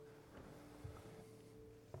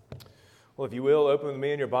Well, if you will, open with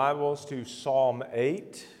me in your Bibles to Psalm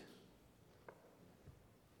 8.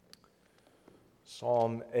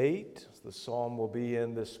 Psalm 8, the psalm we'll be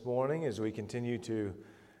in this morning as we continue to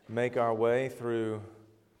make our way through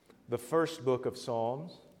the first book of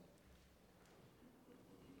Psalms.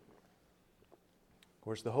 Of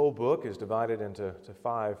course, the whole book is divided into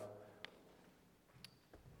five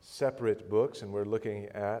separate books, and we're looking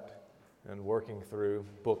at and working through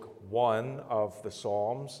book 1 of the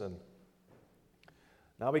Psalms. And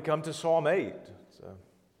now we come to Psalm 8. It's a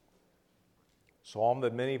psalm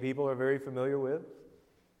that many people are very familiar with.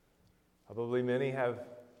 Probably many have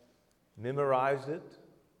memorized it.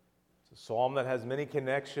 It's a psalm that has many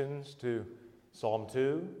connections to Psalm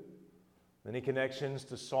 2, many connections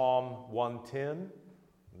to Psalm 110,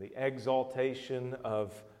 the exaltation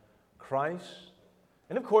of Christ.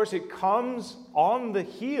 And of course, it comes on the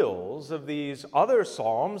heels of these other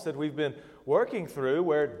psalms that we've been working through,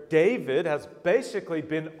 where David has basically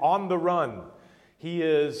been on the run. He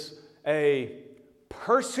is a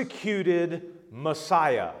persecuted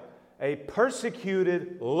Messiah, a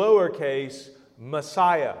persecuted lowercase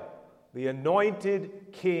Messiah, the anointed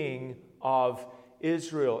king of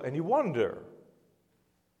Israel. And you wonder,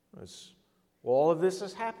 as all of this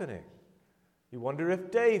is happening, you wonder if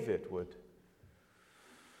David would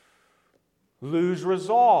lose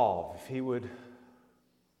resolve, if he would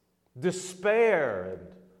despair.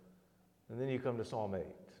 And then you come to Psalm 8.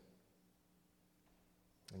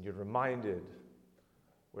 And you're reminded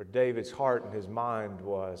where David's heart and his mind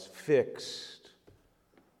was fixed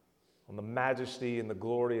on the majesty and the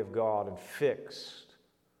glory of God, and fixed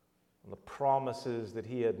on the promises that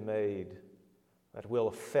he had made that will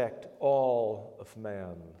affect all of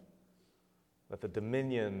man, that the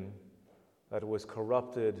dominion that was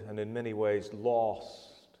corrupted and in many ways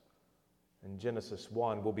lost in Genesis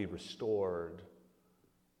 1 will be restored.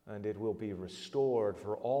 And it will be restored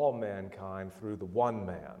for all mankind through the one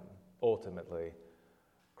man, ultimately,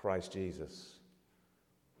 Christ Jesus.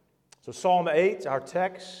 So Psalm 8, our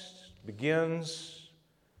text, begins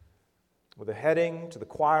with a heading to the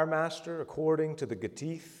choir master, according to the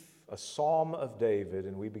Gittith, a psalm of David.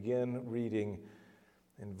 And we begin reading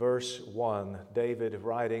in verse 1, David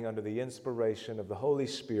writing under the inspiration of the Holy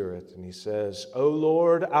Spirit, and he says, O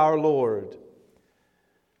Lord, our Lord,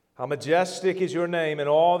 how majestic is your name in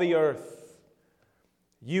all the earth.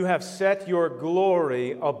 You have set your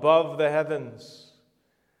glory above the heavens.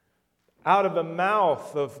 Out of the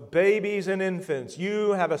mouth of babies and infants,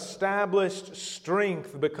 you have established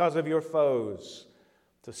strength because of your foes,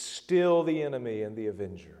 to still the enemy and the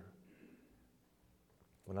avenger.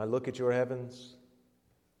 When I look at your heavens,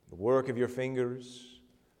 the work of your fingers,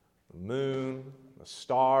 the moon, the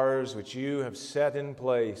stars which you have set in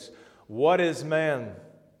place. What is man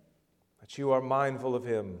that you are mindful of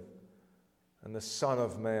him, and the Son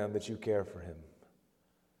of Man that you care for him?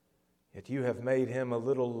 Yet you have made him a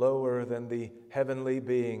little lower than the heavenly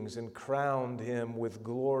beings and crowned him with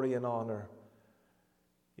glory and honor.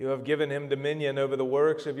 You have given him dominion over the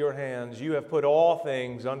works of your hands. You have put all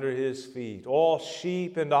things under his feet, all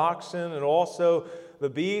sheep and oxen, and also the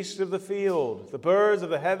beasts of the field, the birds of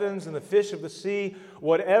the heavens, and the fish of the sea,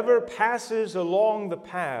 whatever passes along the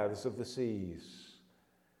paths of the seas.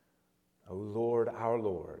 O Lord, our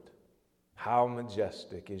Lord, how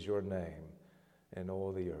majestic is your name in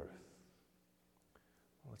all the earth.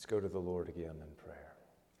 Let's go to the Lord again in prayer.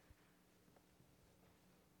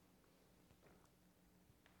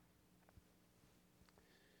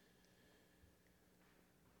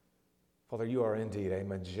 Father, you are indeed a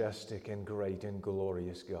majestic and great and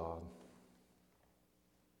glorious God.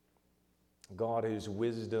 God whose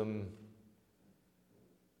wisdom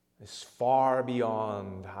is far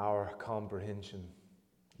beyond our comprehension.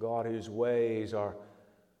 God whose ways are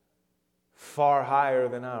far higher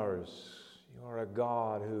than ours. You are a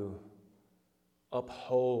God who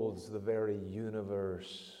upholds the very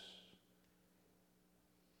universe.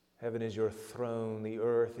 Heaven is your throne, the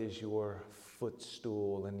earth is your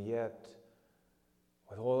footstool, and yet,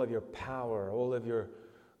 with all of your power, all of your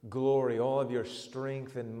glory, all of your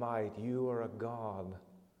strength and might, you are a God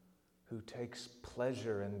who takes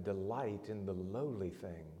pleasure and delight in the lowly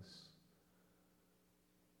things.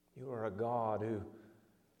 You are a God who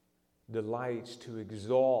delights to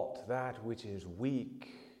exalt that which is weak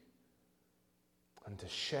and to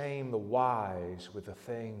shame the wise with the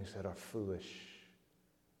things that are foolish.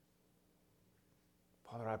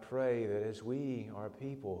 Father, I pray that as we are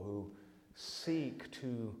people who seek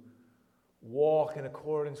to walk in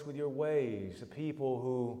accordance with your ways, the people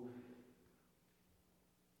who,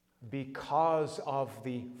 because of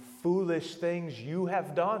the foolish things you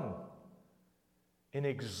have done, in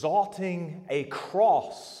exalting a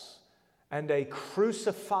cross and a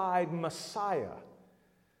crucified Messiah,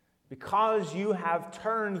 because you have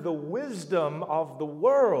turned the wisdom of the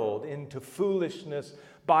world into foolishness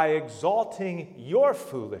by exalting your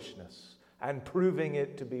foolishness and proving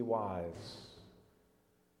it to be wise.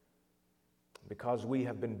 Because we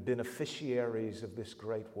have been beneficiaries of this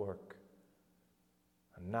great work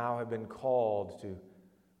and now have been called to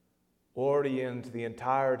orient the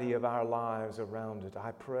entirety of our lives around it,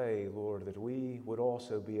 I pray, Lord, that we would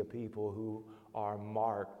also be a people who are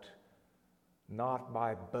marked not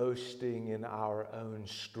by boasting in our own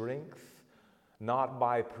strength, not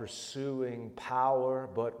by pursuing power,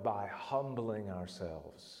 but by humbling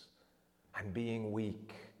ourselves and being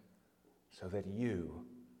weak so that you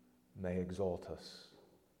may exalt us.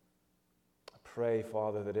 I pray,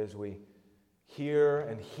 Father, that as we hear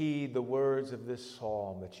and heed the words of this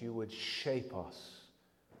psalm, that you would shape us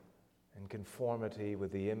in conformity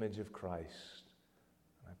with the image of Christ.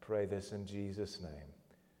 I pray this in Jesus' name.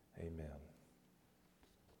 Amen.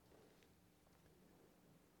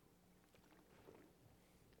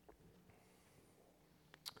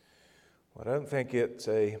 Well, I don't think it's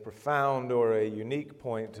a profound or a unique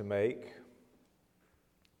point to make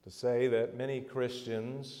to say that many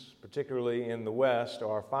Christians, particularly in the West,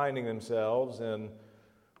 are finding themselves in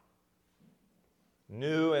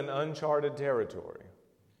new and uncharted territory.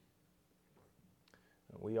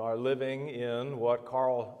 We are living in what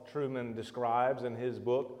Carl Trueman describes in his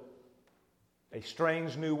book, a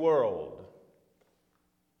strange new world.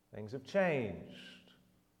 Things have changed.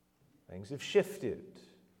 Things have shifted.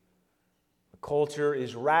 The culture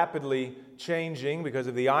is rapidly changing because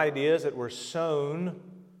of the ideas that were sown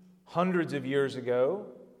hundreds of years ago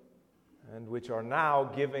and which are now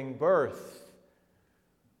giving birth.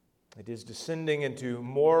 It is descending into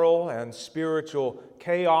moral and spiritual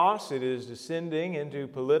chaos. It is descending into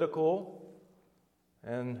political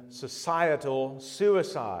and societal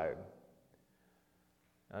suicide.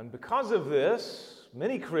 And because of this,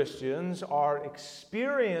 many Christians are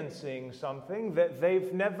experiencing something that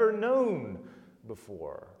they've never known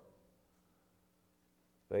before.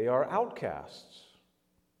 They are outcasts.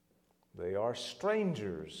 They are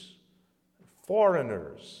strangers,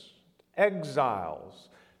 foreigners, exiles,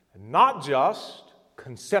 and not just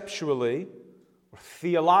conceptually or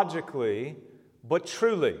theologically, but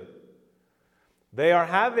truly. They are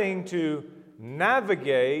having to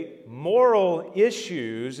navigate moral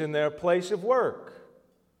issues in their place of work,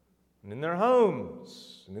 and in their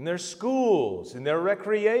homes, and in their schools, in their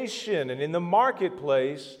recreation, and in the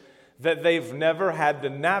marketplace that they've never had to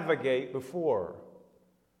navigate before.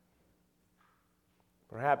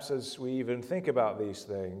 Perhaps as we even think about these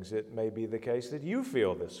things, it may be the case that you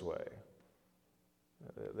feel this way,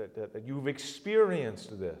 that you've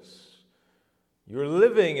experienced this. You're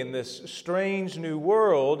living in this strange new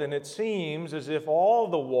world, and it seems as if all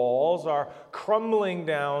the walls are crumbling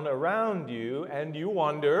down around you, and you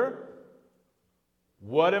wonder,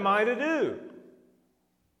 what am I to do?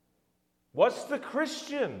 What's the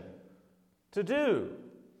Christian to do?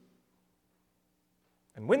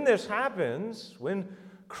 And when this happens, when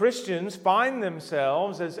Christians find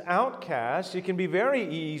themselves as outcasts, it can be very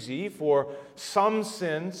easy for some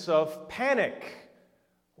sense of panic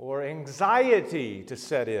or anxiety to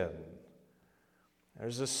set in.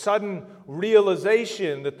 There's a sudden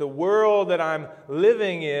realization that the world that I'm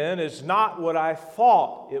living in is not what I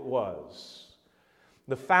thought it was.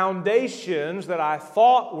 The foundations that I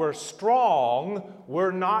thought were strong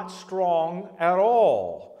were not strong at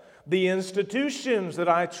all. The institutions that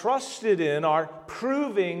I trusted in are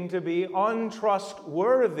proving to be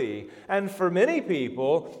untrustworthy. And for many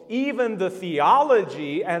people, even the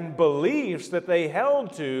theology and beliefs that they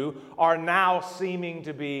held to are now seeming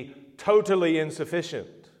to be totally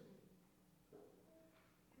insufficient.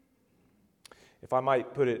 If I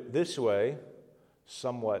might put it this way,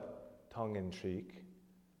 somewhat tongue-in-cheek,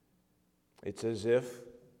 it's as if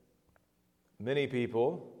many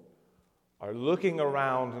people are looking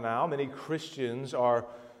around now, many Christians are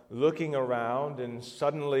looking around and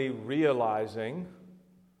suddenly realizing,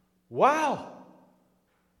 wow,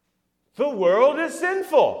 the world is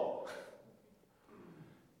sinful.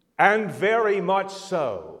 And very much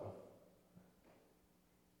so.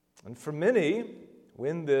 And for many,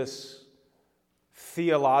 when this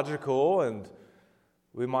theological and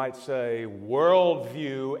we might say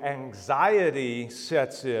worldview anxiety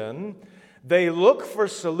sets in, they look for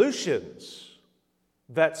solutions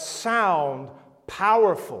that sound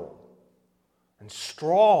powerful and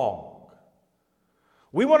strong.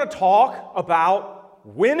 We want to talk about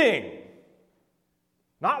winning,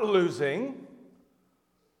 not losing.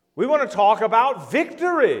 We want to talk about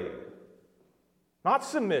victory, not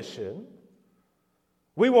submission.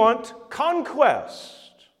 We want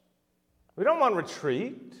conquest. We don't want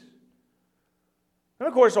retreat. And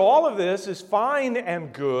of course, all of this is fine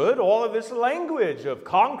and good. All of this language of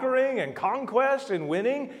conquering and conquest and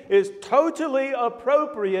winning is totally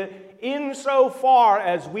appropriate insofar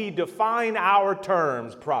as we define our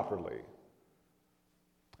terms properly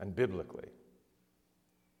and biblically.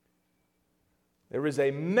 There is a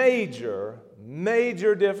major,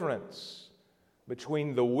 major difference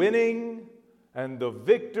between the winning and the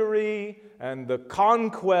victory and the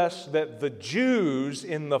conquest that the Jews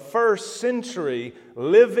in the first century,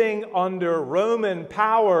 living under Roman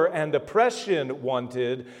power and oppression,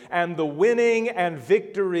 wanted, and the winning and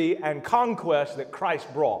victory and conquest that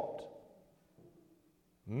Christ brought.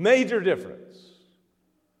 Major difference.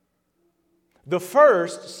 The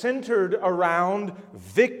first centered around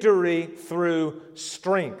victory through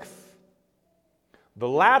strength. The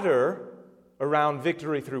latter around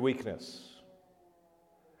victory through weakness.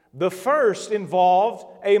 The first involved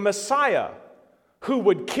a Messiah who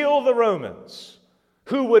would kill the Romans,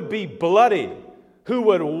 who would be bloody, who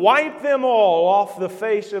would wipe them all off the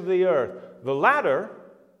face of the earth. The latter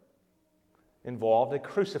involved a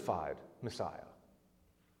crucified Messiah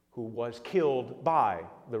who was killed by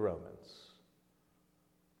the Romans.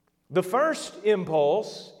 The first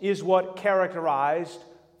impulse is what characterized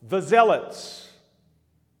the zealots,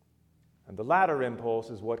 and the latter impulse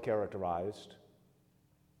is what characterized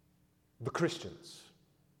the Christians.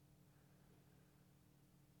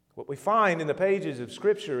 What we find in the pages of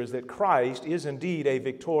Scripture is that Christ is indeed a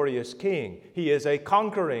victorious king. He is a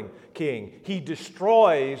conquering king. He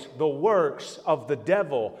destroys the works of the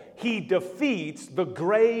devil. He defeats the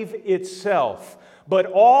grave itself. But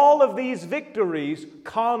all of these victories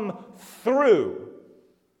come through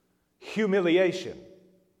humiliation.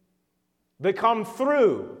 They come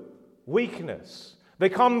through weakness. They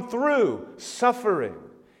come through suffering.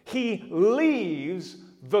 He leaves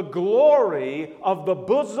the glory of the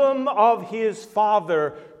bosom of his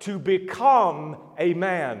Father to become a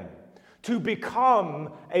man, to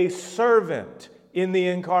become a servant in the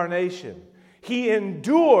incarnation. He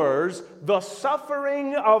endures the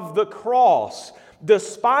suffering of the cross,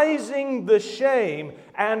 despising the shame,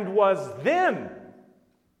 and was then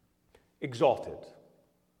exalted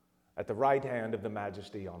at the right hand of the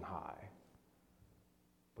Majesty on high.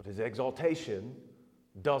 But his exaltation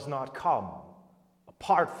does not come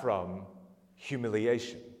apart from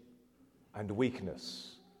humiliation and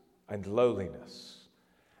weakness and lowliness.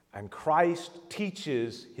 And Christ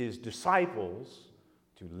teaches his disciples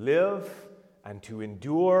to live and to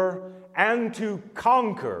endure and to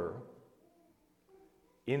conquer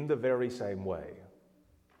in the very same way.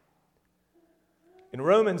 In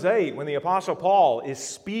Romans 8, when the Apostle Paul is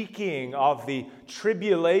speaking of the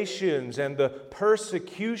tribulations and the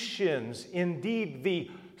persecutions, indeed the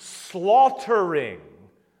slaughtering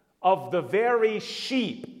of the very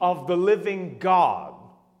sheep of the living God,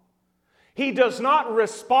 he does not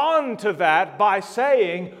respond to that by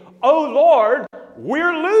saying, "Oh Lord,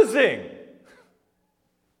 we're losing.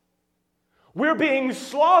 We're being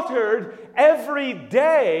slaughtered every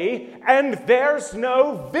day, and there's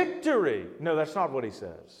no victory." No, that's not what he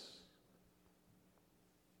says.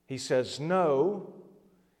 He says, "No,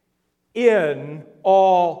 in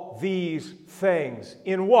all these things."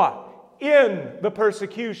 In what? In the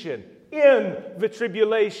persecution, in the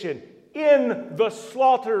tribulation, in the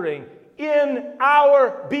slaughtering, in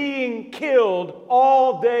our being killed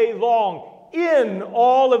all day long. In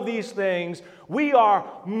all of these things, we are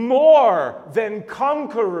more than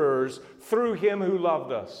conquerors through him who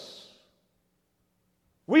loved us.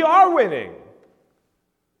 We are winning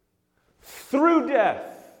through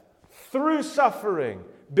death, through suffering,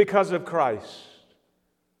 because of Christ.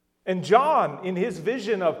 And John, in his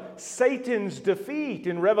vision of Satan's defeat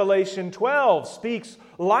in Revelation 12, speaks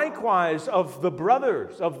likewise of the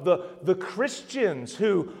brothers, of the Christians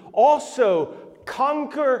who also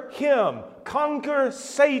conquer him, conquer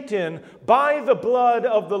Satan by the blood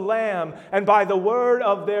of the Lamb and by the word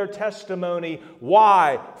of their testimony.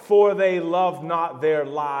 Why? For they loved not their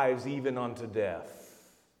lives even unto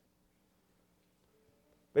death.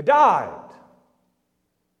 They died,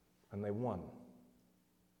 and they won.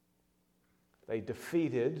 They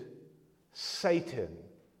defeated Satan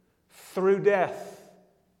through death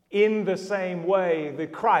in the same way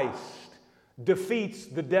that Christ defeats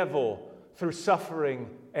the devil through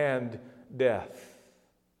suffering and death.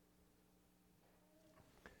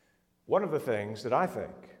 One of the things that I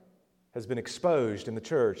think has been exposed in the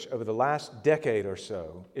church over the last decade or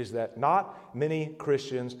so is that not many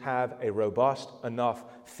Christians have a robust enough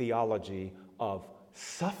theology of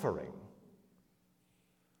suffering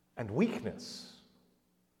and weakness.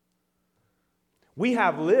 We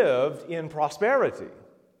have lived in prosperity.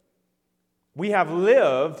 We have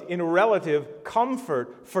lived in relative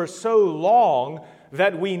comfort for so long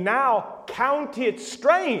that we now count it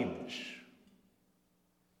strange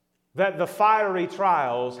that the fiery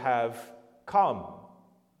trials have come.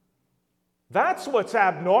 That's what's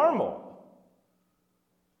abnormal.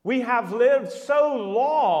 We have lived so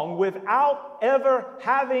long without ever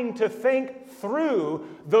having to think through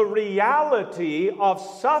the reality of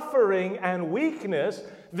suffering and weakness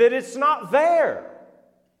that it's not there.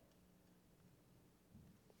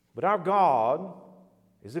 But our God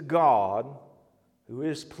is a God who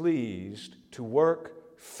is pleased to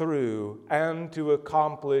work through and to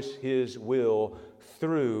accomplish His will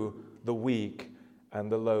through the weak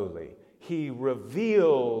and the lowly. He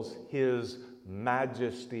reveals His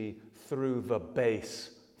majesty through the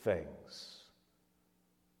base things.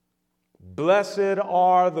 Blessed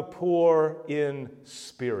are the poor in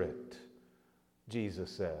spirit,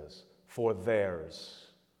 Jesus says, for theirs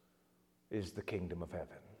is the kingdom of heaven.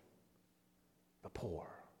 The poor,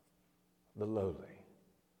 the lowly.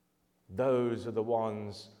 Those are the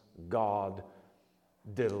ones God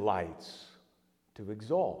delights to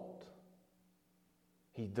exalt.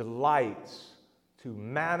 He delights to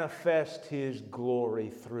manifest His glory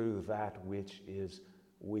through that which is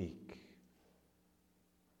weak.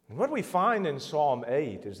 And what we find in Psalm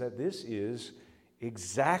 8 is that this is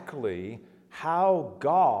exactly how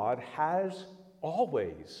God has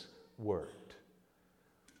always worked.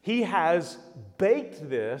 He has baked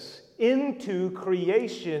this into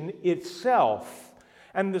creation itself.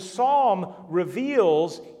 And the psalm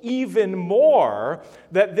reveals even more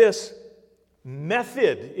that this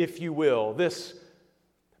method, if you will, this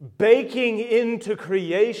baking into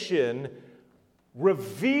creation,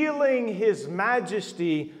 revealing His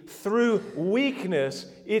majesty through weakness,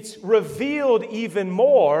 it's revealed even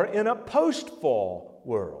more in a post-fall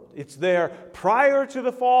world. It's there prior to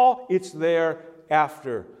the fall, it's there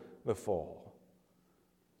after the fall.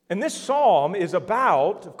 And this psalm is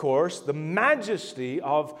about, of course, the majesty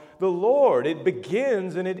of the Lord. It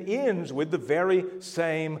begins and it ends with the very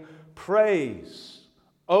same praise.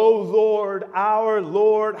 O Lord, our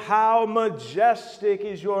Lord, how majestic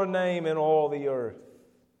is your name in all the earth.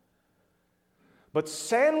 But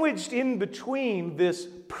sandwiched in between this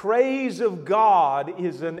praise of God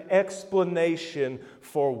is an explanation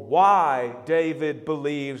for why David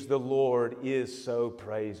believes the Lord is so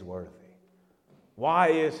praiseworthy. Why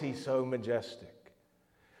is He so majestic?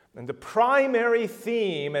 And the primary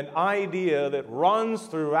theme and idea that runs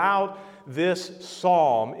throughout this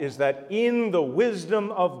psalm is that in the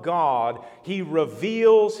wisdom of God, He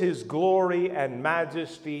reveals His glory and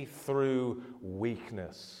majesty through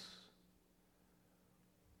weakness.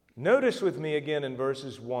 Notice with me again in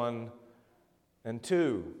verses 1 and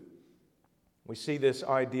 2, we see this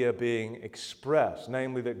idea being expressed,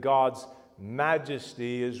 namely that God's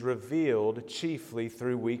majesty is revealed chiefly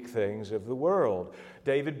through weak things of the world.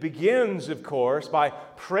 David begins, of course, by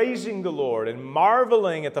praising the Lord and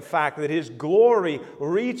marveling at the fact that His glory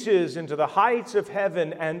reaches into the heights of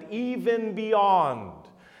heaven and even beyond.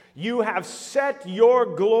 You have set your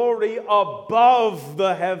glory above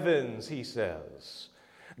the heavens, he says.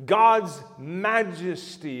 God's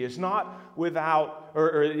majesty is not without,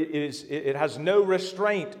 or it has no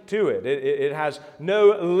restraint to it. It has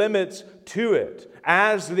no limits to it.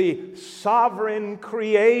 As the sovereign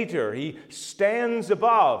creator, He stands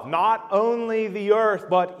above not only the earth,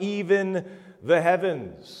 but even the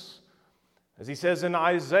heavens. As He says in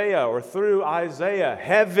Isaiah, or through Isaiah,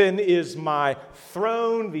 heaven is my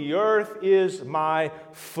throne, the earth is my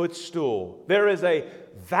footstool. There is a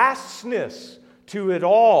vastness to it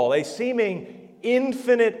all, a seeming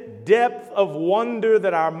infinite depth of wonder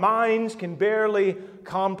that our minds can barely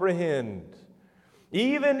comprehend.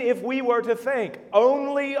 Even if we were to think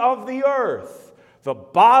only of the earth, the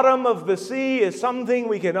bottom of the sea is something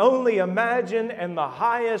we can only imagine, and the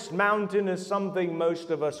highest mountain is something most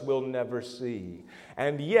of us will never see.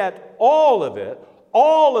 And yet, all of it,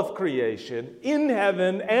 all of creation, in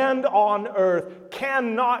heaven and on earth,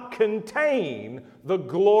 cannot contain the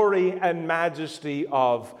glory and majesty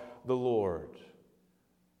of the Lord.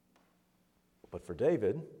 But for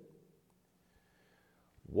David,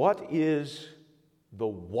 what is the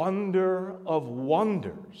wonder of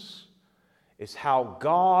wonders is how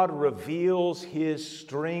God reveals His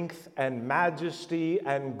strength and majesty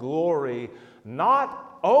and glory,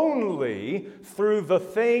 not only through the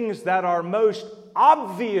things that are most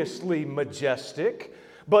obviously majestic,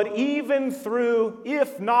 but even through,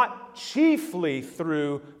 if not chiefly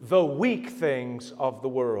through, the weak things of the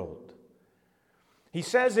world. He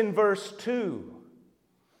says in verse 2,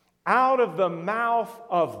 out of the mouth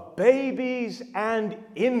of babies and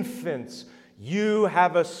infants you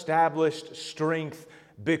have established strength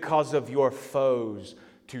because of your foes,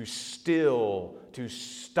 to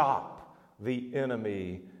stop the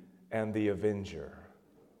enemy and the avenger.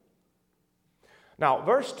 Now,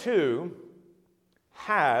 verse 2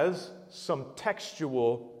 has some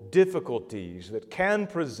textual difficulties that can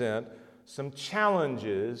present some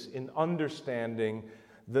challenges in understanding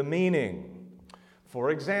the meaning.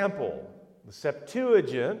 For example, the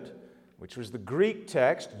Septuagint, which was the Greek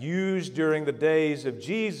text used during the days of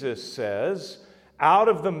Jesus, says, out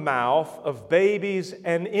of the mouth of babies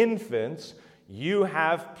and infants you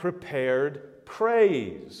have prepared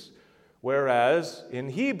praise. Whereas in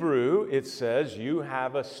Hebrew it says you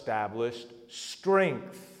have established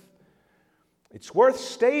strength. It's worth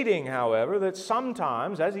stating, however, that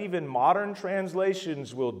sometimes, as even modern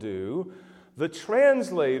translations will do, the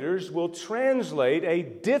translators will translate a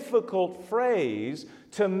difficult phrase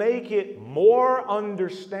to make it more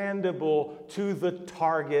understandable to the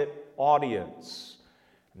target audience.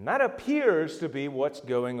 And that appears to be what's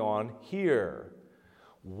going on here.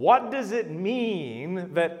 What does it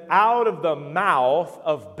mean that out of the mouth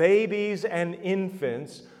of babies and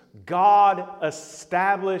infants, God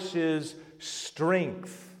establishes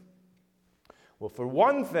strength? Well, for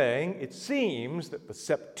one thing, it seems that the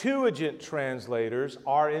Septuagint translators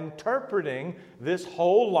are interpreting this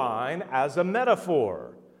whole line as a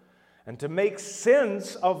metaphor. And to make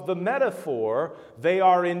sense of the metaphor, they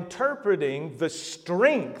are interpreting the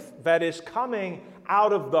strength that is coming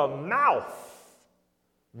out of the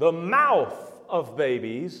mouth of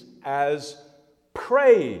babies, as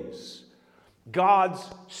praise. God's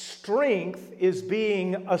strength is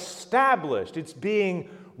being established. It's being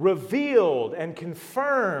revealed and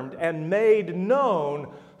confirmed and made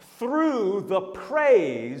known through the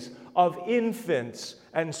praise of infants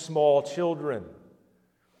and small children.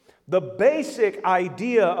 The basic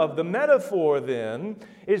idea of the metaphor, then,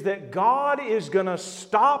 is that God is going to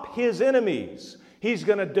stop his enemies. He's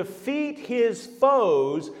going to defeat his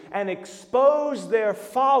foes and expose their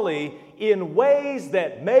folly in ways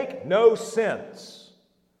that make no sense.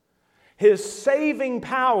 His saving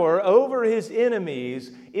power over his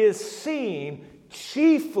enemies is seen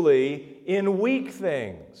chiefly in weak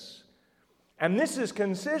things. And this is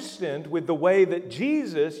consistent with the way that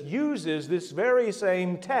Jesus uses this very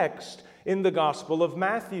same text in the Gospel of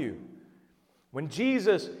Matthew. When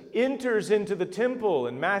Jesus enters into the temple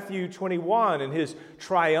in Matthew 21 in his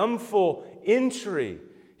triumphal entry,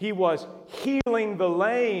 he was healing the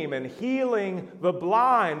lame and healing the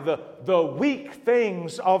blind, the weak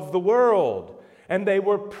things of the world. And they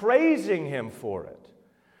were praising him for it.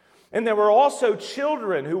 And there were also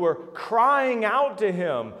children who were crying out to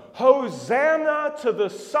him, "Hosanna to the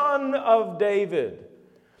Son of David."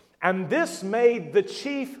 And this made the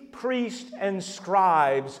chief priests and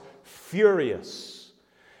scribes furious.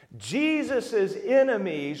 Jesus'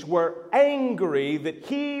 enemies were angry that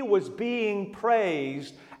he was being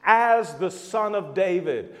praised as the Son of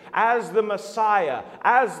David, as the Messiah,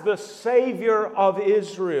 as the Savior of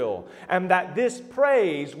Israel, and that this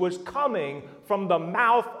praise was coming from the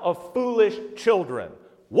mouth of foolish children.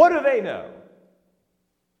 What do they know?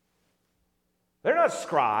 They're not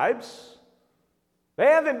scribes. They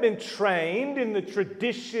haven't been trained in the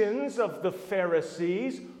traditions of the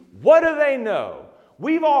Pharisees. What do they know?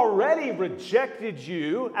 We've already rejected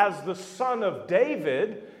you as the Son of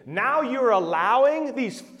David. Now you're allowing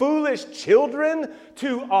these foolish children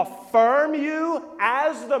to affirm you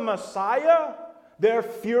as the Messiah? They're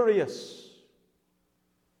furious.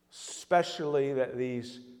 Especially that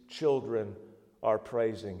these children are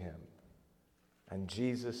praising him. And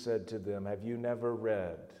Jesus said to them, "Have you never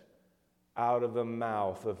read, out of the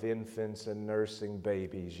mouth of infants and nursing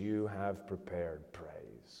babies you have prepared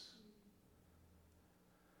praise?"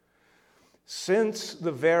 Since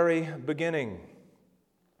the very beginning,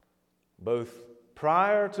 both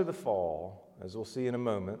prior to the fall, as we'll see in a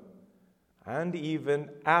moment, and even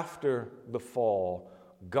after the fall,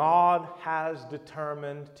 God has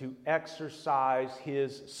determined to exercise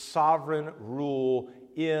his sovereign rule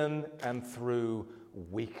in and through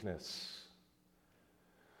weakness.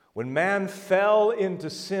 When man fell into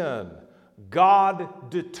sin,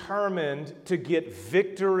 God determined to get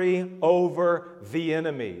victory over the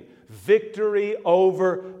enemy, victory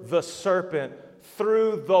over the serpent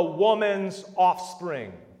through the woman's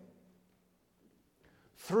offspring.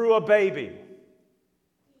 through a baby.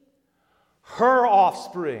 Her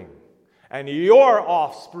offspring and your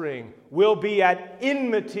offspring will be at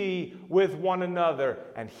enmity with one another,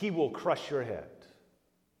 and he will crush your head.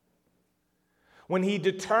 When he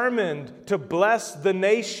determined to bless the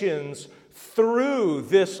nations through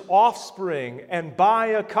this offspring and by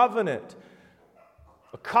a covenant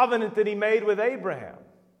that he made with Abraham,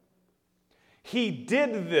 he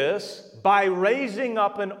did this by raising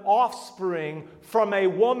up an offspring from a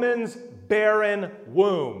woman's barren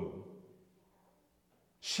womb.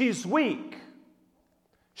 She's weak.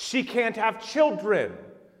 She can't have children.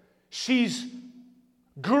 She's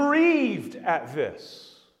grieved at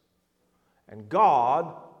this. And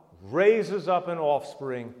God raises up an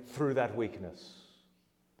offspring through that weakness.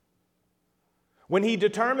 When he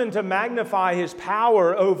determined to magnify his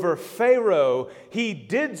power over Pharaoh, he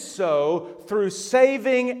did so through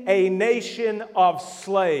saving a nation of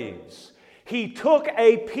slaves. He took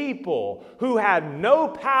a people who had no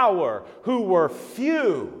power, who were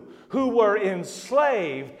few, who were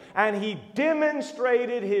enslaved, and he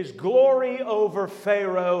demonstrated his glory over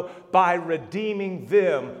Pharaoh by redeeming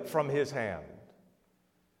them from his hand.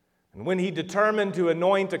 And when he determined to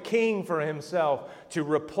anoint a king for himself to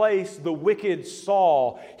replace the wicked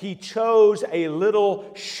Saul, he chose a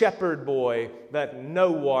little shepherd boy that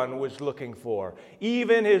no one was looking for.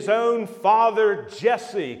 Even his own father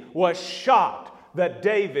Jesse was shocked that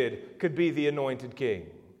David could be the anointed king.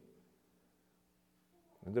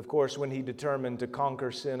 And of course, when he determined to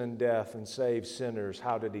conquer sin and death and save sinners,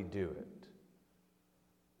 how did he do it?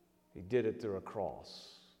 He did it through a cross.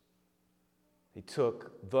 He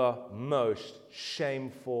took the most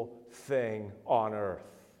shameful thing on earth,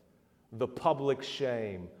 the public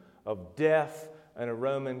shame of death and a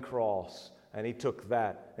Roman cross, and he took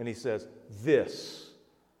that and he says, this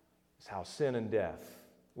is how sin and death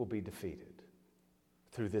will be defeated,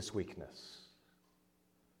 through this weakness.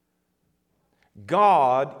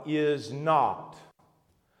 God is not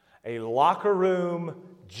a locker room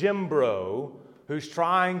gym bro who's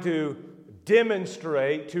trying to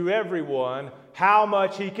demonstrate to everyone how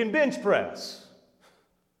much he can bench press.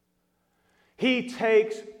 He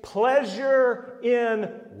takes pleasure in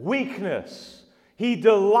weakness. He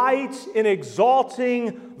delights in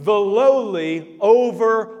exalting the lowly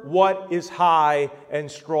over what is high and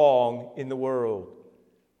strong in the world.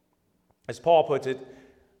 As Paul puts it,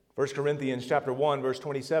 1 Corinthians chapter 1, verse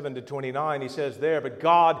 27 to 29, he says there, but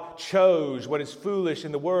God chose what is foolish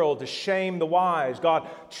in the world to shame the wise. God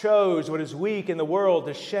chose what is weak in the world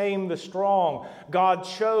to shame the strong. God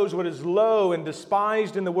chose what is low and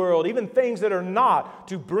despised in the world, even things that are not,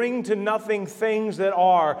 to bring to nothing things that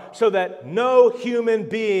are, so that no human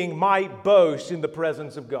being might boast in the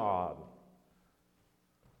presence of God.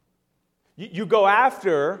 You go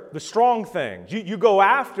after the strong things. You go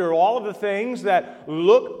after all of the things that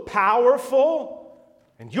look powerful,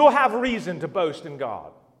 and you'll have reason to boast in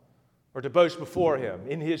God or to boast before Him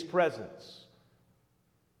in His presence.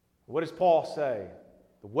 What does Paul say?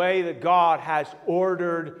 The way that God has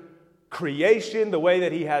ordered creation, the way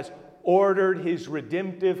that He has ordered His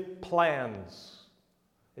redemptive plans,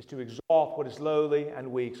 is to exalt what is lowly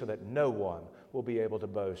and weak so that no one will be able to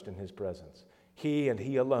boast in His presence. He and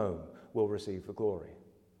He alone will receive the glory.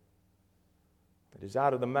 It is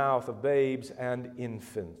out of the mouth of babes and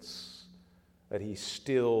infants that He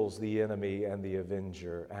stills the enemy and the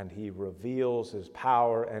avenger, and He reveals His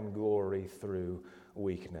power and glory through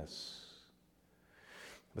weakness.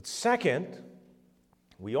 But second,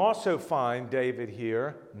 we also find David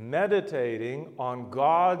here meditating on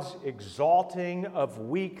God's exalting of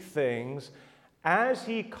weak things as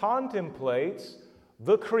he contemplates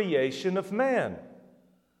the creation of man.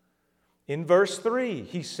 In verse 3,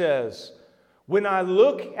 he says, when I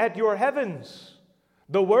look at your heavens,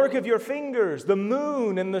 the work of your fingers, the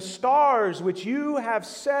moon and the stars which you have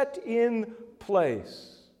set in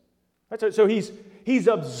place. So he's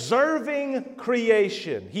observing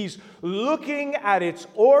creation. He's looking at its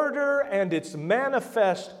order and its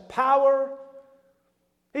manifest power.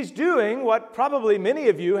 He's doing what probably many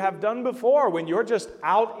of you have done before when you're just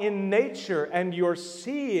out in nature and you're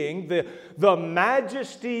seeing the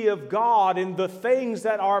majesty of God in the things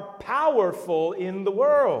that are powerful in the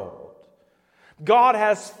world. God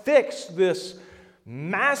has fixed this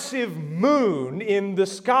massive moon in the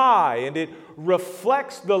sky, and it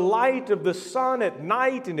reflects the light of the sun at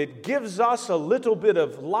night, and it gives us a little bit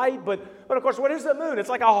of light. But of course, what is the moon? It's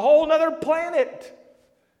like a whole other planet.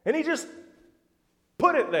 And He just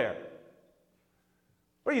put it there.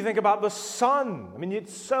 Or you think about the sun. I mean,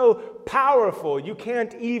 it's so powerful, you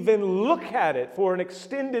can't even look at it for an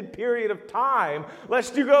extended period of time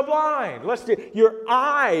lest you go blind, lest your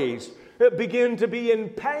eyes begin to be in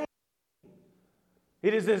pain.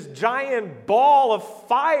 It is this giant ball of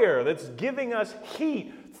fire that's giving us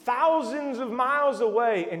heat thousands of miles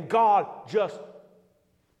away, and God just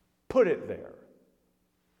put it there.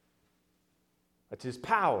 That's His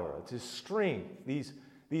power, it's His strength.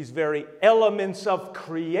 These very elements of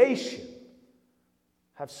creation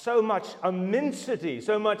have so much immensity,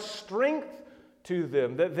 so much strength to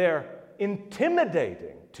them that they're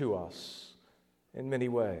intimidating to us in many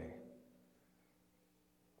ways.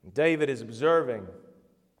 David is observing,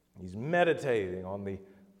 he's meditating on the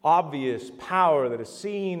obvious power that is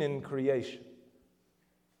seen in creation.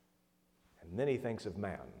 And then he thinks of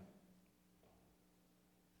man.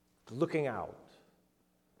 Looking out,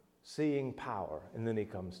 seeing power, and then he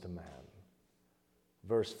comes to man.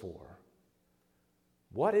 Verse 4.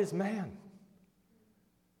 What is man?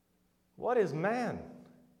 What is man?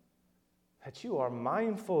 That you are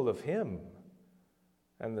mindful of him,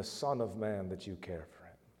 and the Son of Man that you care for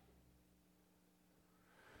him.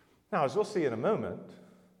 Now, as we'll see in a moment,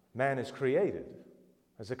 man is created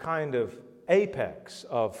as a kind of apex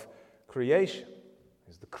of creation.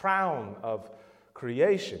 He's the crown of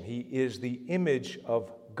creation. He is the image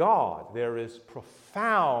of God. There is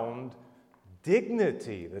profound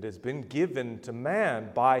dignity that has been given to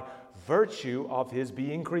man by virtue of his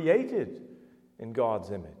being created in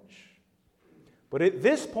God's image. But at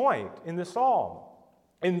this point in the psalm,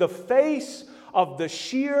 in the face of the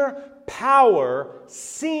sheer power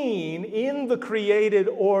seen in the created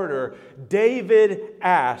order, David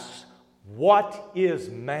asks, "What is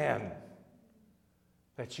man,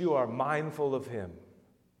 that you are mindful of him?"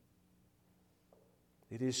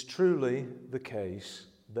 It is truly the case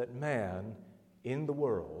that man in the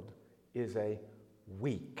world is a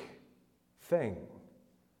weak thing.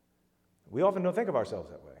 We often don't think of ourselves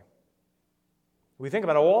that way. We think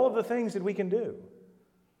about all of the things that we can do.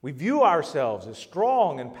 We view ourselves as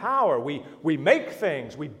strong in power. We make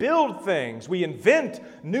things, we build things, we invent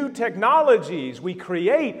new technologies, we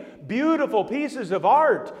create beautiful pieces of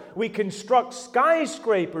art, we construct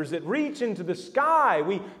skyscrapers that reach into the sky,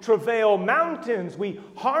 we travail mountains, we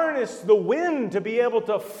harness the wind to be able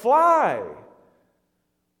to fly.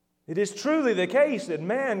 It is truly the case that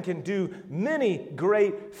man can do many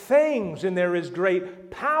great things, and there is great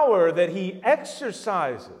power that he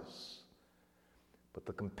exercises. But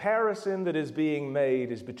the comparison that is being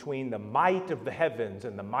made is between the might of the heavens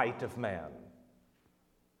and the might of man.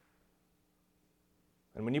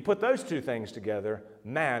 And when you put those two things together,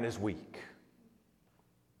 man is weak.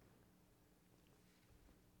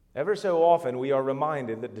 Ever so often, we are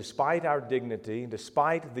reminded that despite our dignity,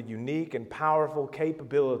 despite the unique and powerful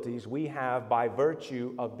capabilities we have by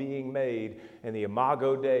virtue of being made in the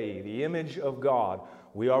imago Dei, the image of God,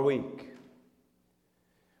 we are weak.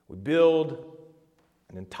 We build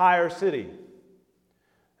an entire city,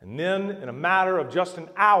 and then in a matter of just an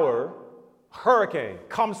hour, a hurricane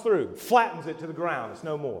comes through, flattens it to the ground, it's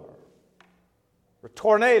no more. Or a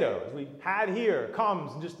tornado, as we had here,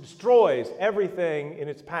 comes and just destroys everything in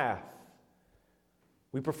its path.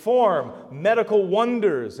 We perform medical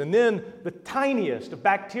wonders, and then the tiniest of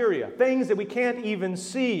bacteria, things that we can't even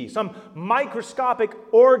see, some microscopic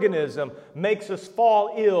organism makes us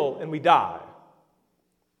fall ill and we die.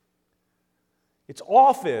 It's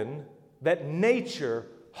often that nature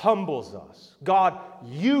humbles us. God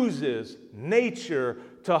uses nature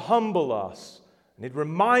to humble us. And it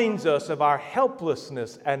reminds us of our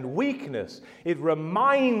helplessness and weakness. It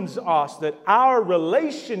reminds us that our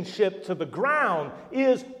relationship to the ground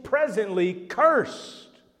is presently cursed.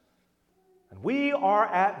 And we are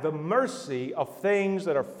at the mercy of things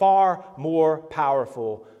that are far more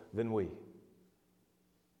powerful than we.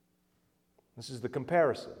 This is the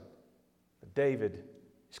comparison that David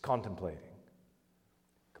is contemplating.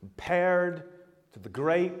 Compared to the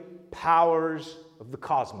great powers of the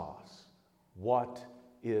cosmos, what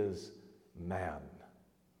is man?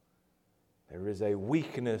 There is a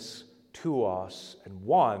weakness to us, and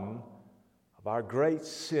one of our great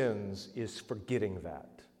sins is forgetting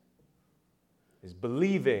that, is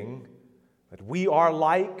believing that we are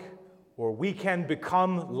like, or we can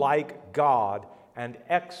become like God and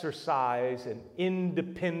exercise an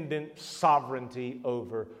independent sovereignty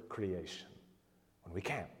over creation, when we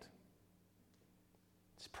can't.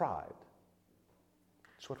 It's pride.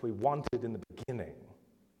 It's what we wanted in the beginning,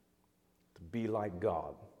 to be like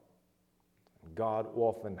God. And God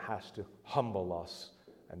often has to humble us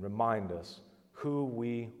and remind us who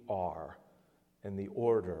we are in the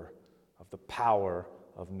order of the power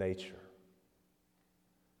of nature.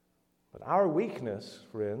 But our weakness,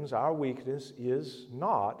 friends, our weakness is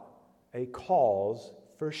not a cause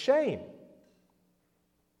for shame.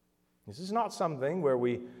 This is not something where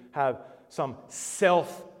we have some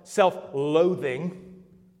self-loathing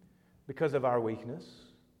because of our weakness.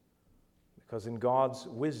 Because in God's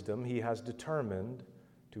wisdom, He has determined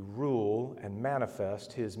to rule and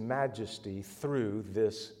manifest His majesty through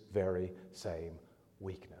this very same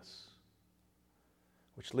weakness.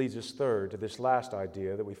 Which leads us third to this last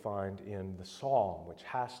idea that we find in the psalm, which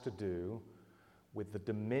has to do with the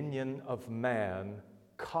dominion of man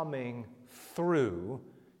coming through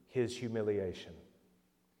his humiliation,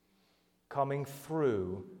 coming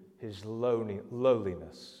through his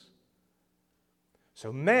lowliness.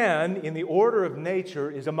 So man, in the order of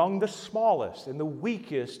nature, is among the smallest and the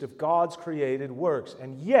weakest of God's created works.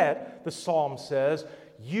 And yet, the psalm says,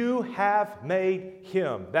 you have made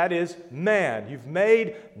him, that is, man. You've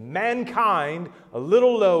made mankind a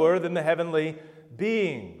little lower than the heavenly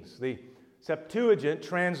beings. The Septuagint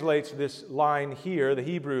translates this line here, the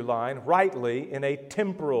Hebrew line, rightly in a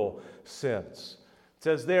temporal sense. It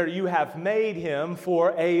says there, you have made him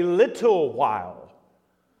for a little while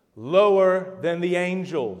lower than the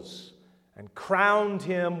angels, and crowned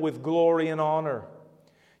him with glory and honor.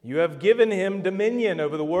 You have given him dominion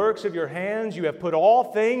over the works of your hands. You have put all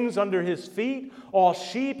things under his feet, all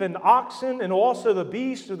sheep and oxen, and also the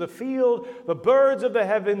beasts of the field, the birds of the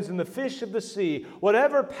heavens, and the fish of the sea,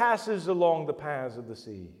 whatever passes along the paths of the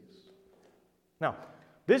seas. Now,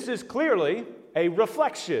 this is clearly a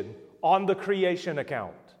reflection on the creation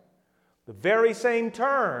account. The very same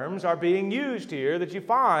terms are being used here that you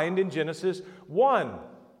find in Genesis 1.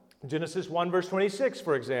 Genesis 1 verse 26,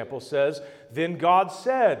 for example, says, Then God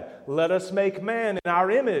said, Let us make man in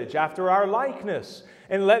our image, after our likeness,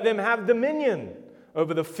 and let them have dominion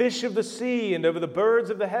over the fish of the sea, and over the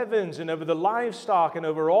birds of the heavens, and over the livestock, and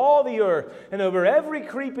over all the earth, and over every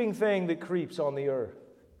creeping thing that creeps on the earth.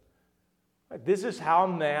 This is how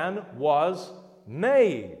man was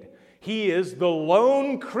made. He is the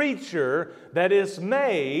lone creature that is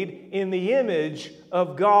made in the image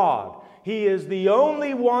of God. He is the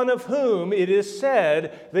only one of whom it is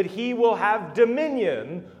said that he will have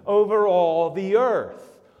dominion over all the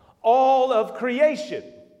earth. All of creation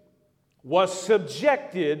was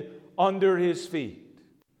subjected under his feet.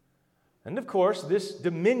 And of course, this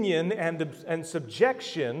dominion and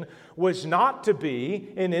subjection was not to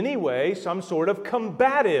be in any way some sort of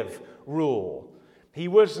combative rule. He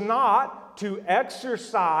was not to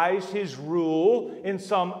exercise his rule in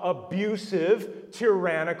some abusive,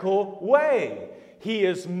 tyrannical way. He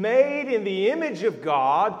is made in the image of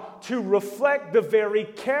God to reflect the very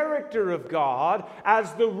character of God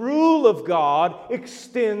as the rule of God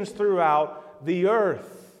extends throughout the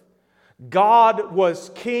earth. God was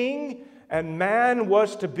king, and man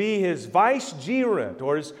was to be his vicegerent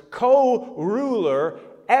or his co-ruler,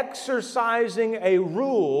 exercising a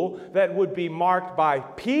rule that would be marked by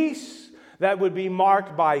peace, that would be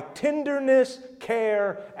marked by tenderness,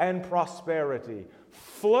 care, and prosperity,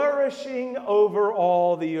 flourishing over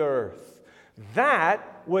all the earth.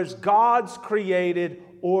 That was God's created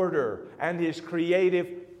order and his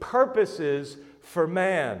creative purposes for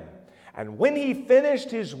man. And when he finished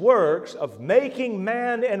his works of making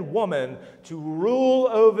man and woman to rule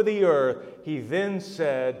over the earth, he then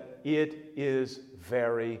said, "It is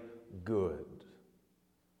very good."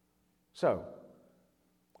 So,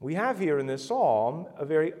 we have here in this psalm a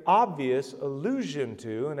very obvious allusion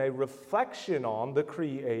to and a reflection on the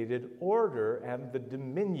created order and the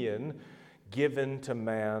dominion given to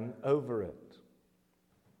man over it.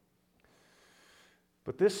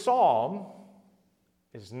 But this psalm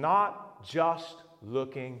is not just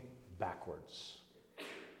looking backwards.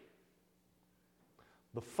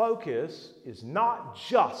 The focus is not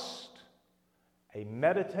just a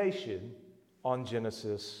meditation on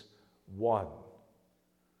Genesis 1.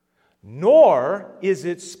 Nor is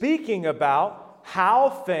it speaking about how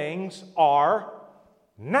things are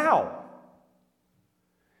now.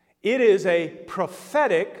 It is a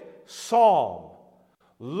prophetic psalm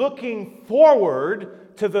looking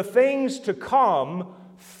forward to the things to come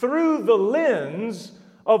through the lens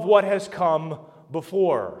of what has come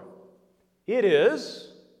before. It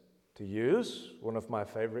is, to use one of my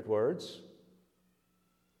favorite words,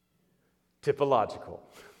 typological.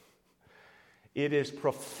 It is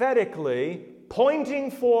prophetically pointing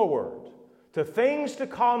forward to things to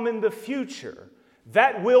come in the future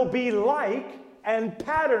that will be like and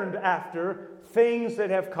patterned after things that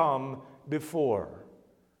have come before.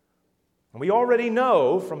 And we already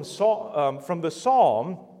know from the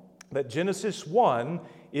psalm that Genesis 1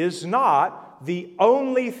 is not not the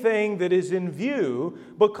only thing that is in view,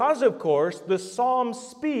 because, of course, the psalm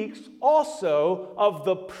speaks also of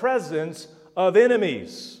the presence of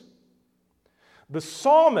enemies. The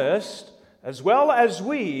psalmist, as well as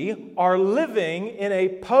we, are living in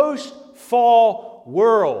a post-fall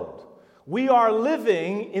world. We are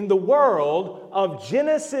living in the world of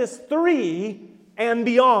Genesis 3 and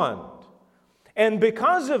beyond. And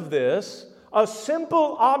because of this, a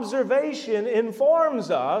simple observation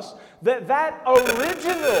informs us that that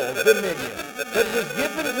original dominion that was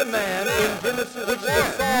given to man in Genesis, which the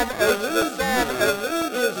psalm alludes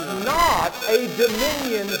to, is not a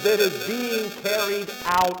dominion that is being carried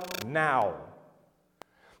out now.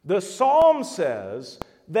 The psalm says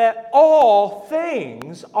that all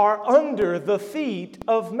things are under the feet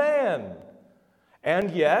of man.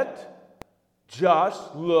 And yet,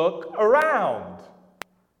 just look around.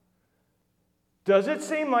 Does it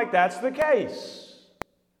seem like that's the case?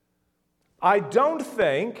 I don't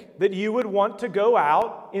think that you would want to go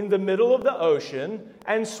out in the middle of the ocean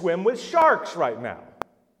and swim with sharks right now.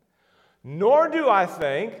 Nor do I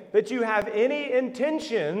think that you have any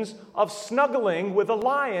intentions of snuggling with a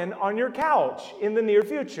lion on your couch in the near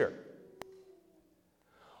future.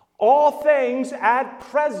 All things at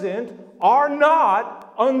present are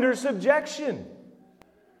not under subjection.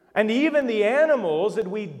 And even the animals that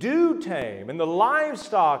we do tame, and the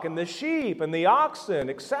livestock, and the sheep, and the oxen,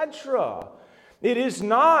 etc., it is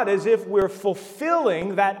not as if we're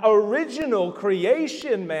fulfilling that original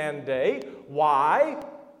creation mandate. Why?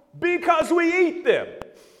 Because we eat them.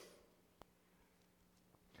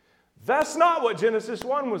 That's not what Genesis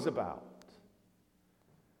 1 was about.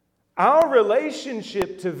 Our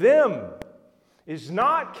relationship to them is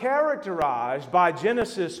not characterized by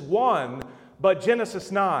Genesis 1, but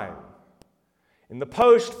Genesis 9. In the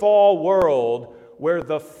post-fall world, where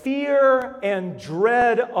the fear and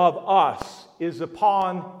dread of us is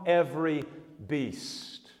upon every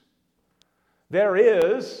beast, there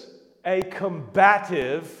is a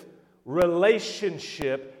combative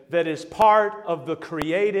relationship that is part of the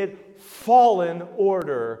created fallen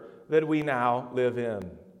order that we now live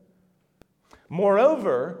in.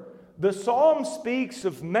 Moreover, the psalm speaks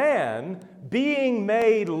of man being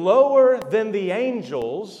made lower than the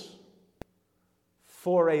angels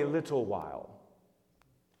for a little while,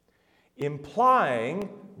 implying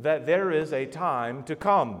that there is a time to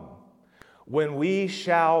come when we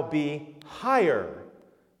shall be higher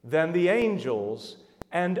than the angels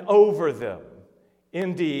and over them.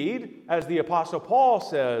 Indeed, as the Apostle Paul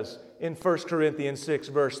says in 1 Corinthians 6,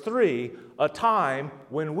 verse 3, a time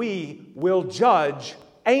when we will judge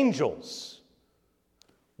angels.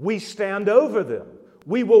 We stand over them.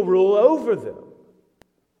 We will rule over them.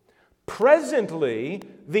 Presently,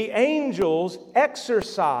 the angels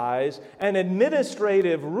exercise an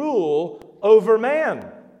administrative rule over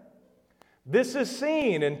man. This is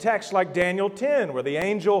seen in texts like Daniel 10, where the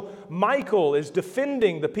angel Michael is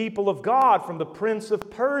defending the people of God from the prince of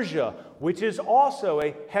Persia, which is also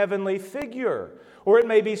a heavenly figure. Or it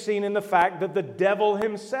may be seen in the fact that the devil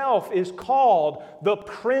himself is called the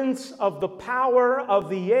prince of the power of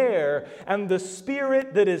the air and the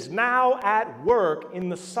spirit that is now at work in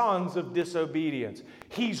the sons of disobedience.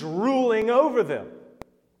 He's ruling over them.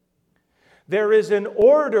 There is an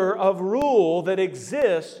order of rule that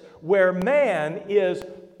exists where man is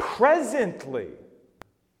presently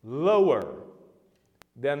lower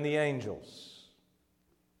than the angels.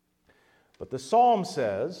 But the psalm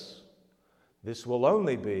says this will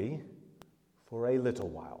only be for a little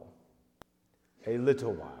while. A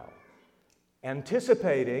little while.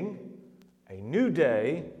 Anticipating a new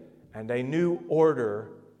day and a new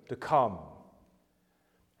order to come.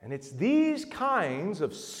 And it's these kinds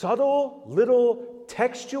of subtle little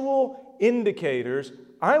textual indicators,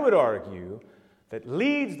 I would argue, that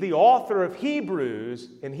leads the author of Hebrews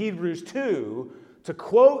in Hebrews 2 to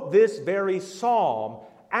quote this very psalm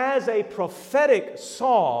as a prophetic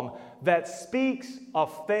psalm that speaks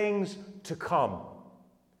of things to come.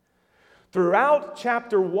 Throughout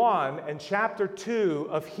chapter 1 and chapter 2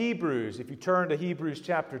 of Hebrews, if you turn to Hebrews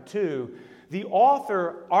chapter 2, the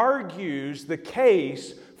author argues the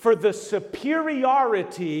case for the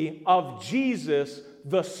superiority of Jesus,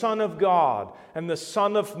 the Son of God, and the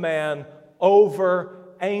Son of Man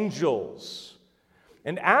over angels.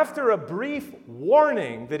 And after a brief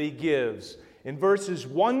warning that he gives in verses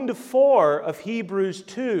 1 to 4 of Hebrews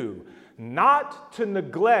 2, not to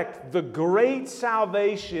neglect the great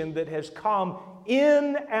salvation that has come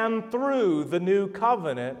in and through the new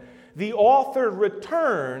covenant, the author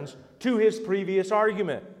returns to his previous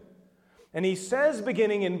argument. And he says,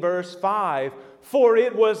 beginning in verse 5, "For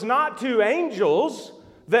it was not to angels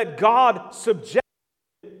that God subjected,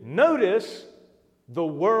 notice, the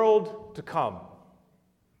world to come.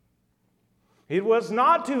 It was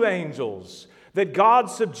not to angels that God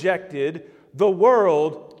subjected the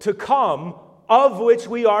world to come, of which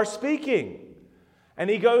we are speaking. And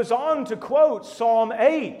he goes on to quote Psalm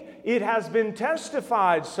 8. It has been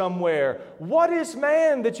testified somewhere. What is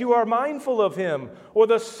man that you are mindful of him, or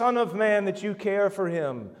the Son of Man that you care for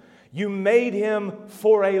him? You made him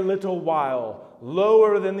for a little while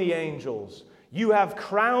lower than the angels. You have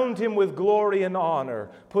crowned him with glory and honor,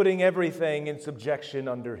 putting everything in subjection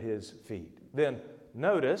under his feet. Then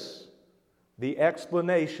notice the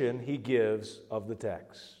explanation he gives of the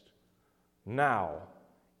text. Now,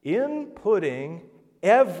 in putting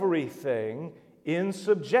everything in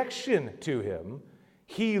subjection to him,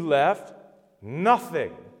 he left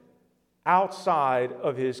nothing outside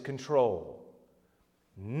of his control.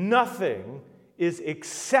 Nothing is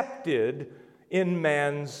accepted in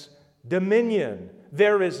man's dominion.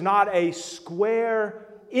 There is not a square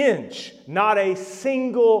inch, not a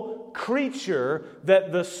single creature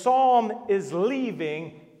that the psalm is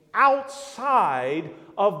leaving outside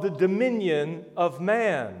of the dominion of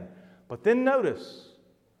man. But then notice,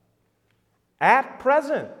 at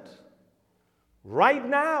present, right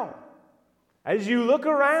now, as you look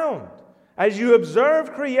around, as you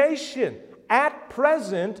observe creation, at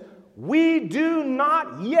present, we do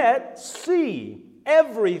not yet see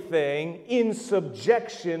everything in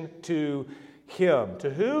subjection to him. To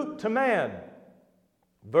who? To man.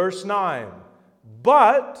 Verse 9.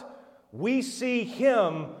 But we see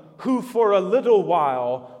him who for a little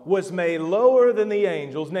while was made lower than the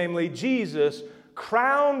angels, namely Jesus,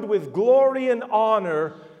 crowned with glory and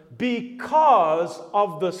honor because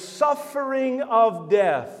of the suffering of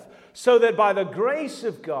death, so that by the grace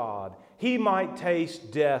of God he might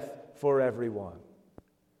taste death for everyone.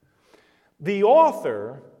 The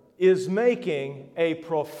author is making a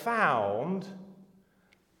profound,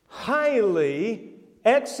 highly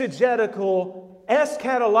exegetical,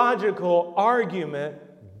 eschatological argument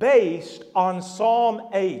based on Psalm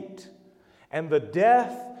 8 and the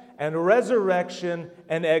death and resurrection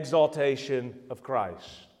and exaltation of Christ.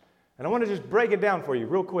 And I want to just break it down for you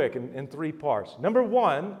real quick in three parts. Number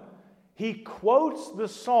one, he quotes the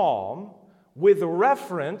psalm with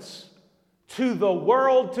reference to the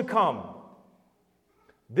world to come.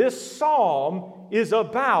 This psalm is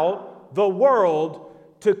about the world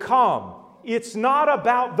to come. It's not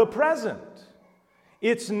about the present.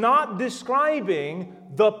 It's not describing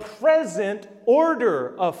the present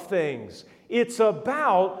order of things. It's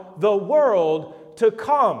about the world to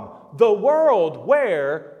come. The world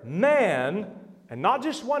where man, and not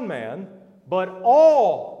just one man, but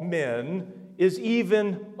all men, is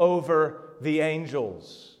even over the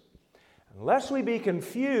angels. Lest we be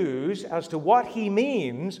confused as to what he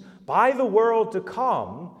means by the world to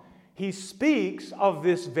come, he speaks of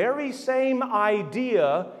this very same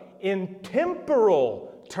idea in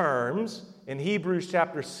temporal terms in Hebrews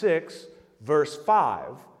chapter 6, verse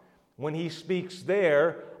 5, when he speaks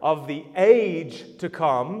there of the age to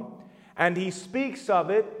come, and he speaks of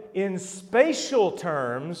it in spatial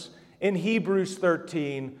terms in Hebrews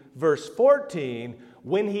 13, verse 14,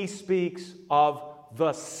 when he speaks of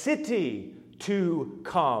the city to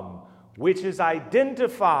come, which is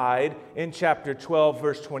identified in chapter 12,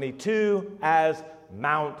 verse 22 as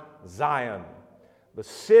Mount Zion, the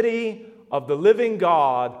city of the living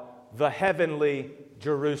God, the heavenly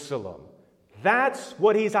Jerusalem. That's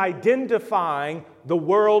what he's identifying the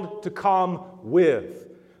world to come with,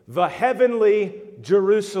 the heavenly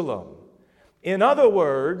Jerusalem. In other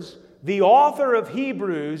words, the author of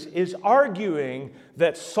Hebrews is arguing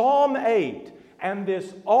that Psalm 8 and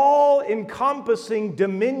this all-encompassing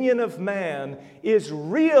dominion of man is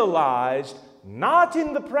realized not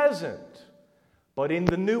in the present, but in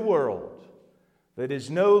the new world that is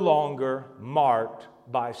no longer marked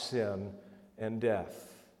by sin and death.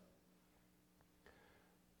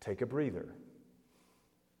 Take a breather.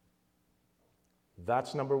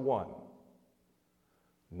 That's number one.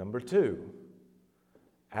 Number two,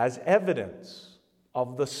 as evidence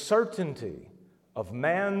of the certainty of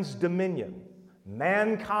man's dominion,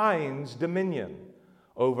 mankind's dominion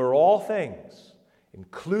over all things,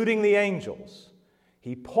 including the angels,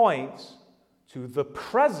 he points to the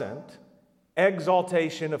present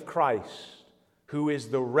exaltation of Christ, who is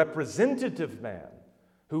the representative man,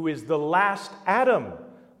 who is the last Adam,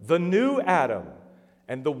 the new Adam,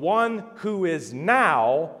 and the one who is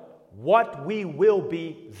now what we will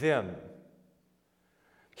be then.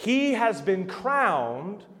 He has been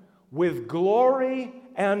crowned with glory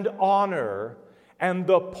and honor, and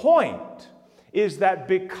the point is that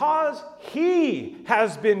because he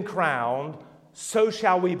has been crowned, so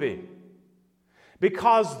shall we be.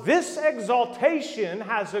 Because this exaltation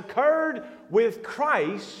has occurred with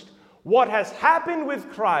Christ, what has happened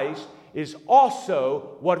with Christ is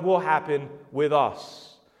also what will happen with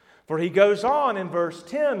us. For he goes on in verse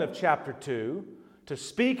 10 of chapter 2 to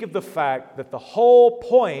speak of the fact that the whole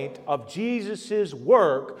point of Jesus'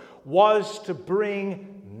 work was to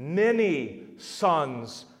bring many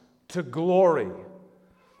sons to glory,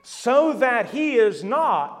 so that he is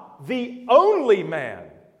not the only man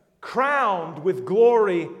crowned with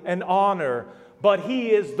glory and honor, but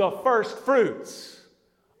he is the first fruits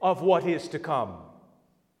of what is to come.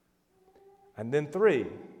 And then 3,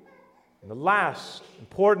 and the last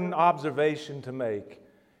important observation to make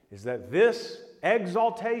is that this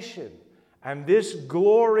exaltation and this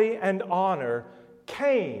glory and honor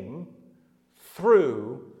came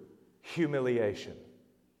through humiliation.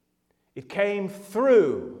 It came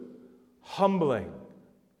through humbling.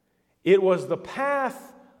 It was the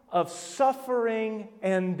path of suffering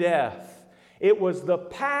and death. It was the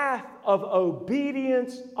path of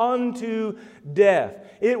obedience unto death.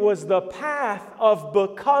 It was the path of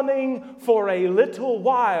becoming for a little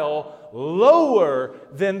while lower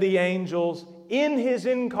than the angels in his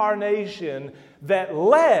incarnation that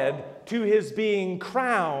led to his being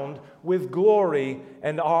crowned with glory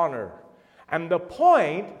and honor. And the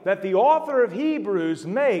point that the author of Hebrews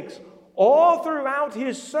makes all throughout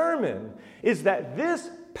his sermon is that this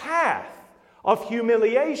path of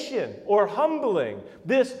humiliation or humbling,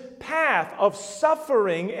 this path of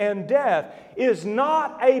suffering and death, is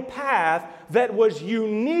not a path that was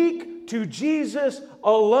unique to Jesus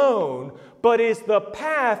alone, but is the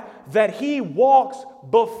path that he walks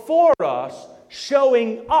before us,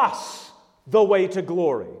 showing us the way to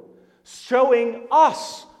glory, showing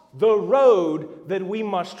us the road that we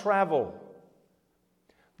must travel.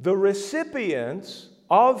 The recipients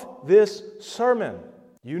of this sermon,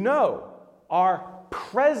 are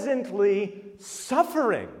presently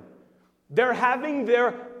suffering. They're having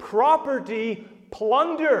their property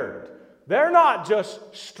plundered. They're not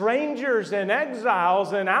just strangers and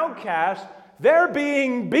exiles and outcasts. They're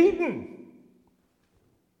being beaten.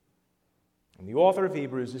 And the author of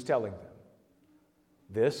Hebrews is telling them,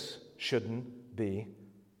 this shouldn't be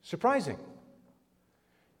surprising.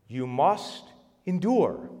 You must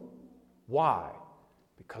endure. Why?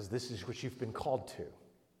 Because this is what you've been called to.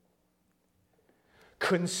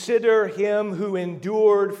 Consider him who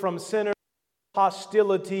endured from sinners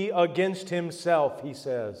hostility against himself, he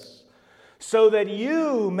says, so that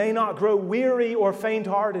you may not grow weary or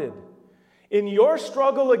faint-hearted. In your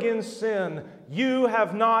struggle against sin, you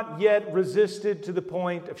have not yet resisted to the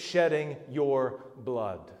point of shedding your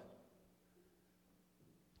blood.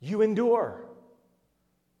 You endure.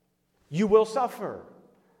 You will suffer.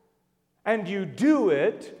 And you do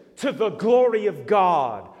it to the glory of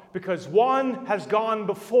God, because one has gone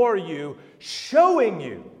before you, showing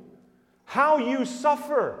you how you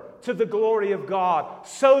suffer to the glory of God,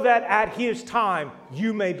 so that at his time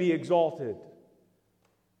you may be exalted.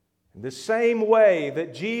 In the same way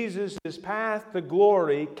that Jesus' path to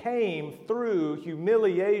glory came through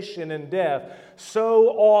humiliation and death, so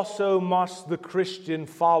also must the Christian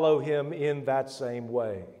follow him in that same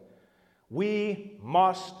way. We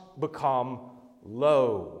must become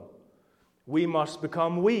low. We must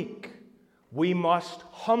become weak. We must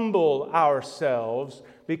humble ourselves,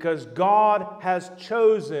 because God has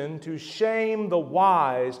chosen to shame the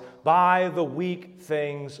wise by the weak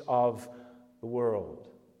things of the world.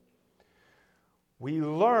 We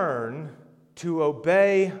learn to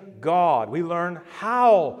obey God. We learn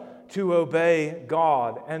how to obey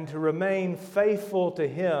God and to remain faithful to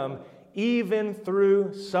him even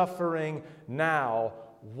through suffering now,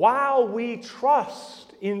 while we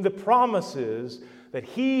trust in the promises that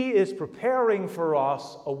he is preparing for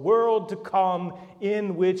us a world to come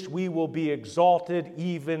in which we will be exalted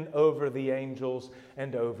even over the angels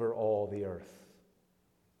and over all the earth.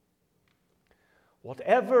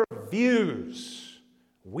 Whatever views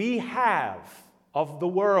we have of the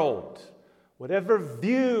world, whatever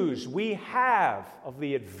views we have of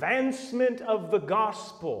the advancement of the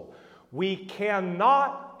gospel, we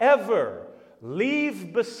cannot ever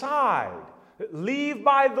leave by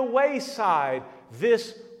the wayside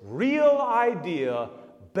this real idea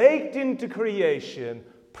baked into creation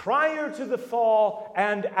prior to the fall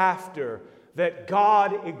and after, that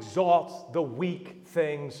God exalts the weak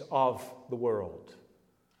things of the world.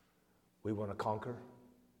 We want to conquer.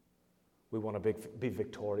 We want to be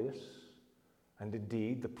victorious. And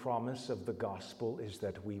indeed, the promise of the gospel is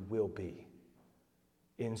that we will be,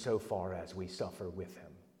 insofar as we suffer with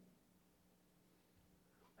him.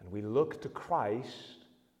 And we look to Christ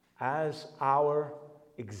as our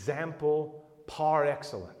example par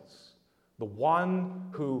excellence, the one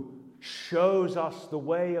who shows us the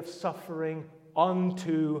way of suffering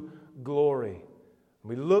unto glory.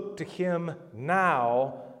 We look to him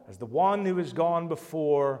now as the one who has gone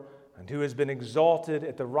before and who has been exalted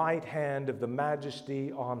at the right hand of the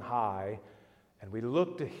Majesty on high, and we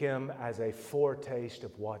look to him as a foretaste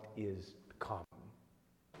of what is to come.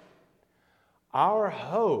 Our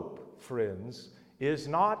hope, friends, is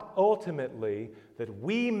not ultimately that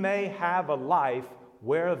we may have a life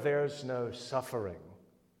where there's no suffering.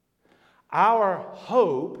 Our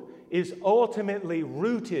hope is ultimately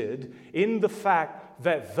rooted in the fact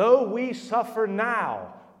that though we suffer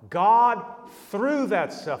now, God, through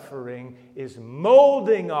that suffering, is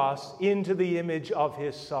molding us into the image of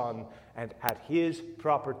his Son, and at his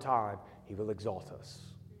proper time, he will exalt us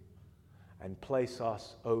and place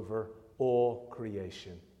us over all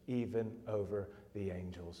creation, even over the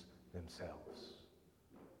angels themselves.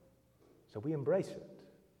 So we embrace it.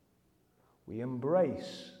 We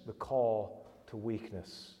embrace the call to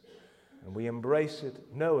weakness, and we embrace it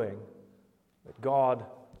knowing that God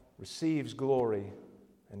receives glory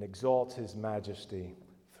and exalts his majesty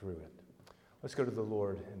through it. Let's go to the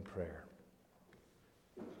Lord in prayer.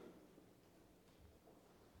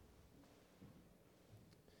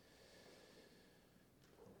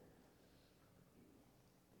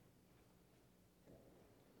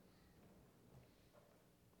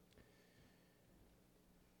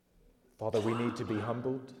 Father, we need to be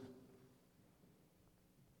humbled.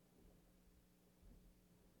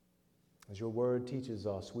 As your word teaches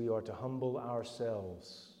us, we are to humble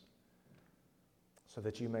ourselves so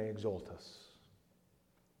that you may exalt us.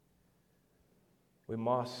 We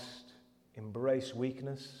must embrace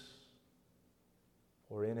weakness,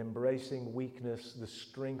 for in embracing weakness, the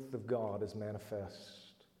strength of God is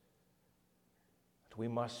manifest. We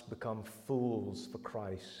must become fools for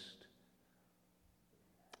Christ.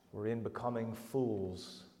 For in becoming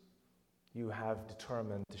fools, you have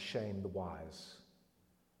determined to shame the wise.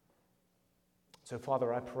 So,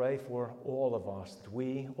 Father, I pray for all of us that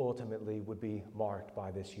we ultimately would be marked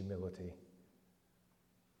by this humility.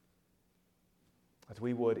 That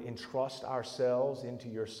we would entrust ourselves into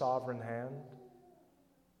your sovereign hand.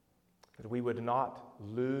 That we would not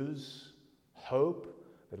lose hope.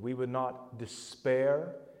 That we would not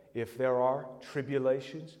despair if there are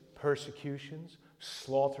tribulations, persecutions,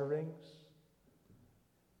 slaughterings.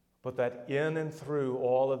 But that in and through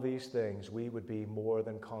all of these things, we would be more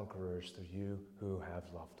than conquerors through you who have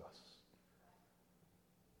loved us.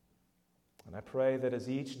 And I pray that as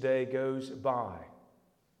each day goes by,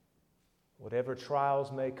 whatever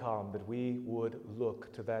trials may come, that we would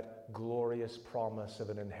look to that glorious promise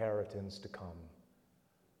of an inheritance to come.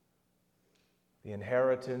 The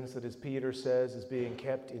inheritance that, as Peter says, is being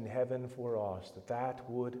kept in heaven for us, that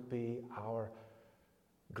would be our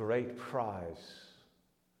great prize.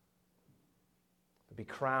 To be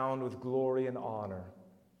crowned with glory and honor,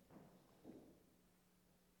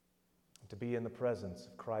 and to be in the presence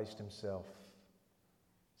of Christ himself,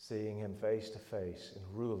 seeing him face to face and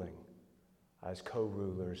ruling as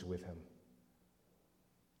co-rulers with him.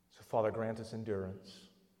 So, Father, grant us endurance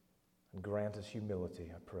and grant us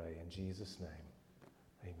humility, I pray, in Jesus' name.